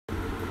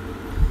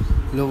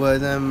Hello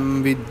guys,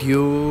 I'm with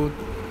you.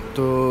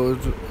 So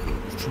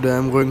today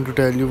I'm going to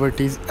tell you what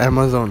is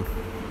Amazon.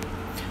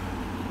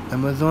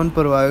 Amazon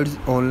provides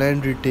online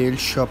retail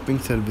shopping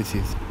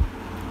services.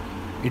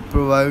 It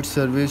provides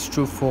service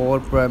to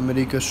four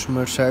primary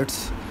customer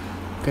sets: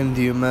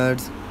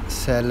 consumers,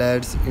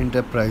 sellers,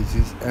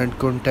 enterprises, and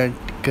content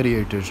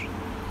creators.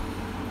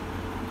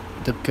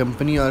 The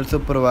company also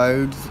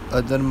provides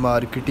other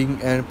marketing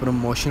and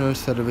promotional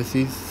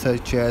services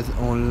such as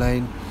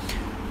online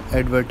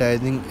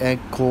advertising and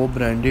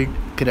co-branded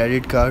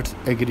credit cards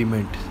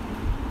agreement.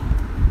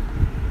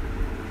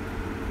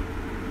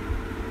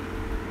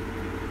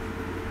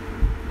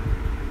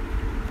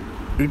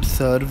 It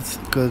serves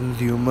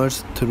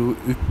consumers through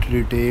its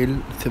retail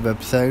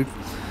website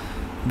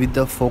with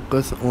a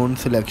focus on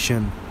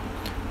selection,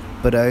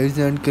 price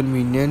and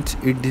convenience.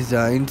 It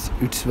designs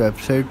its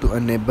website to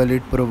enable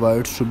its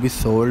products to be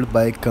sold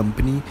by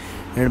company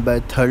and by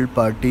third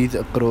parties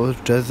across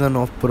dozens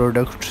of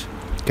product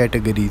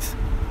categories.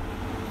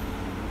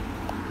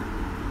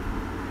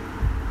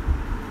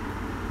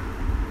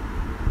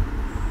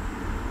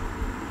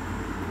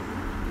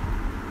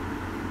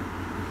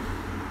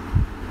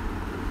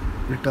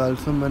 It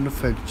also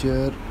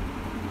manufactures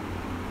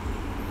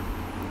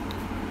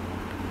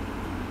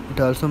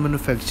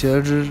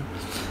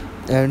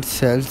and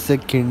sells the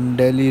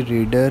Kindle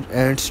e-reader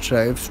and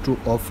strives to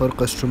offer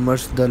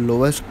customers the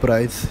lowest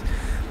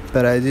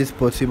prices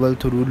possible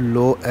through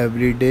low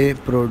everyday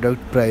product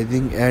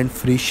pricing and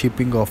free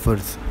shipping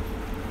offers,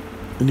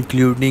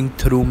 including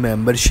through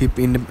membership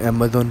in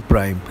Amazon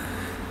Prime.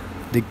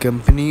 The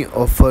company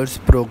offers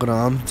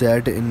programs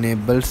that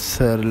enable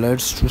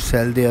sellers to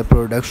sell their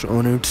products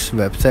on its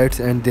websites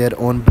and their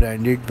own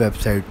branded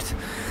websites,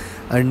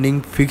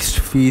 earning fixed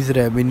fees,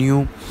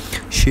 revenue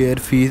share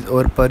fees,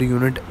 or per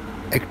unit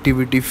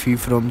activity fee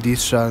from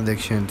these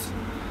transactions.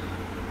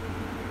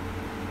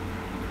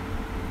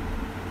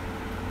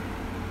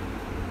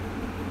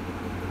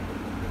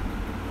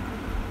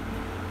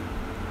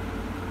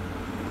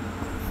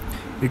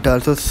 It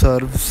also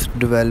serves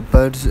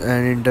developers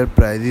and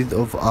enterprises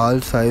of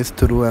all sizes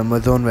through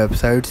Amazon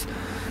websites,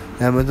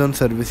 Amazon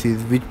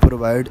services, which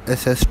provide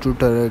access to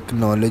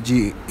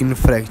technology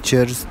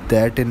infrastructures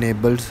that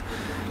enables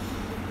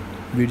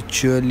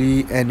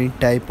virtually any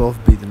type of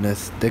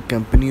business. The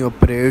company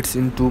operates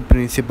in two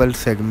principal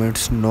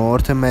segments: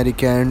 North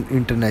America and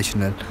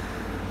International.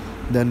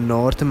 The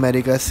North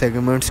America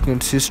segments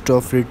consist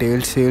of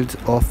retail sales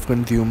of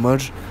consumer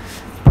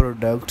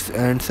products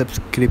and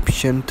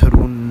subscription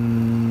through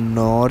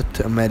North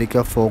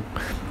America folk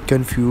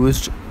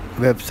confused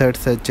websites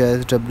such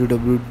as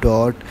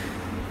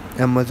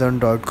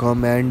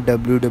www.amazon.com and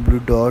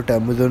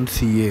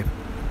www.amazon.ca.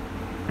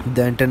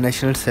 The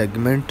international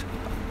segment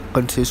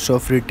consists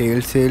of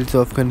retail sales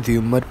of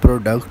consumer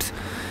products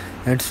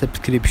and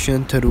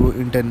subscription through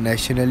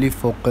internationally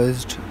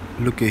focused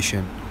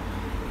location.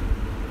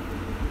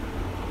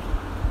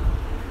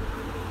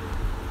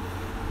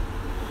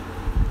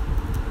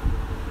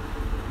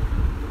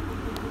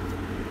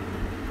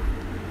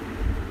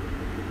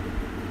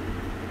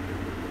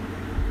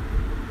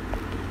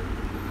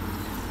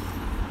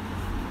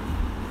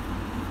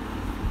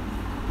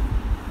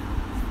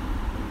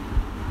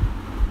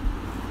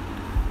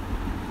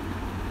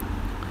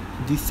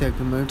 These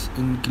segments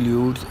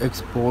includes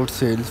export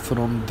sales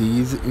from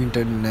these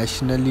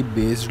internationally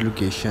based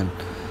locations.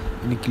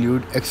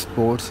 Include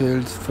export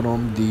sales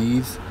from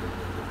these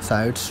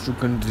sites to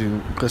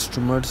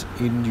customers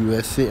in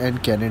USA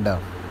and Canada.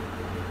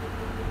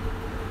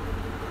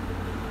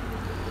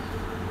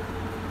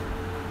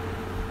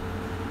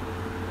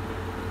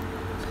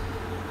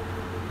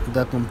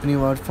 The company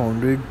was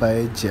founded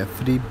by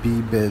Jeffrey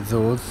B.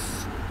 Bezos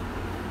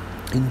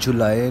in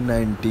July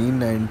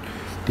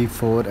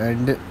 1994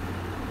 and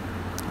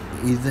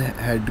is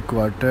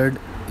headquartered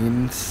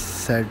in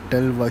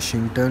Seattle,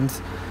 Washington,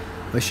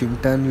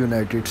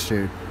 United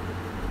States.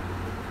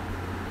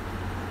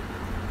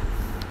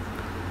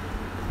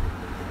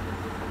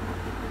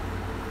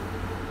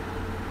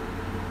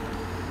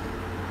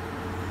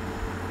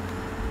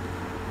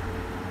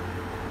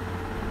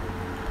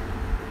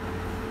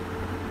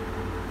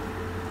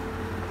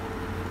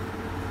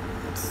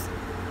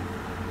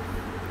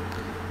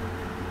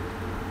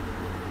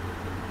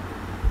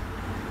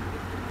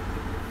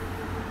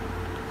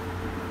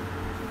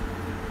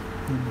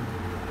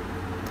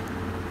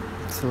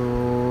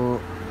 So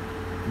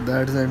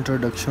that's the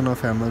introduction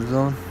of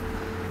Amazon.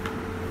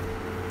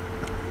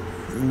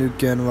 You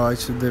can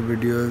watch the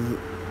videos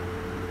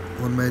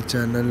on my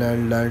channel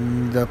and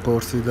learn the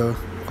course.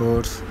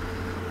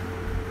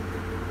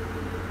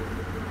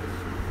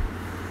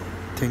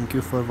 Thank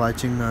you for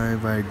watching my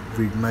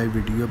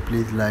video.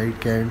 Please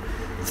like and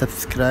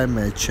subscribe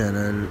my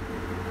channel.